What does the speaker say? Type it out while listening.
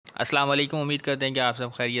अस्सलाम वालेकुम। उम्मीद करते हैं कि आप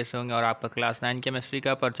सब खैरियत से होंगे और आपका क्लास 9 केमिस्ट्री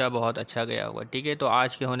का पर्चा बहुत अच्छा गया होगा। ठीक है, तो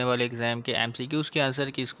आज के होने वाले एग्जाम के MCQs के आंसर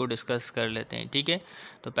की इसको डिस्कस कर लेते हैं। ठीक है,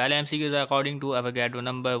 तो पहले MCQs according to Avogadro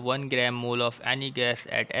number 1 gram mole of any gas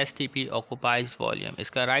at STP occupies volume.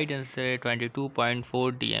 इसका राइट आंसर है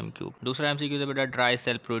 22.4 dm3। दूसरा MCQ है बेटा, dry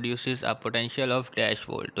cell produces a potential of dash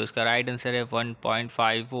volt. तो इसका राइट आंसर है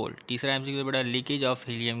 1.5 वोल्ट। तीसरा MCQ है बेटा, leakage of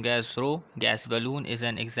helium gas through gas balloon is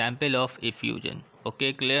an example of effusion.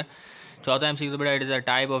 Okay, clear. चौथा MCQ बेटा, it is a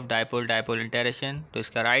type of dipole dipole interaction. तो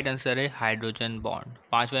इसका राइट आंसर है हाइड्रोजन बॉन्ड।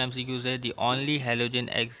 पांचवा MCQ है, the only halogen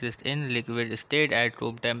exist in liquid state at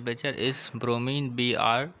room temperature is bromine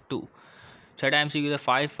Br2। छठा MCQ है,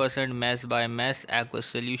 5% mass by mass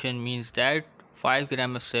aqueous solution means that 5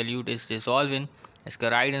 gram of solute is dissolved in। इसका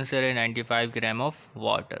right answer है 95 gram of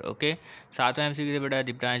water. Okay. सातवां MCQ है बेटा,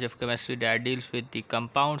 the branch of chemistry that deals with the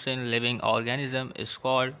compounds in living organism is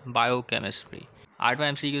called biochemistry.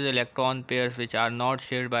 आठवां MCQ, electron pairs which are not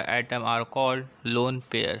shared by atom are called lone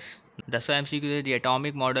pairs. 10वां MCQ है, the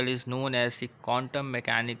atomic model is known as the quantum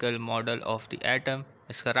mechanical model of the atom.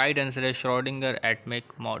 इसका right answer है Schrodinger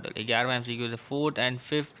atomic model. 11वां MCQ है, fourth and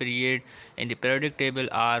fifth period in the periodic table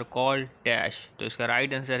are called dash. तो इसका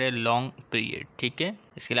right answer है long period. ठीक है।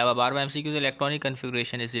 इसके अलावा 12वां MCQ, electronic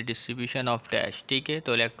configuration is the distribution of dash. ठीक है,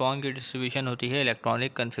 तो इलेक्ट्रॉन की डिस्ट्रीब्यूशन होती है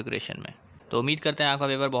इलेक्ट्रॉनिक कन्फिग्रेशन में। तो उम्मीद करते हैं आपका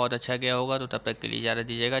पेपर बहुत अच्छा गया होगा। तो तब तक के लिए इजाज़त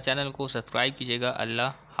दीजिएगा, चैनल को सब्सक्राइब कीजिएगा।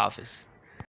 अल्लाह हाफिज़।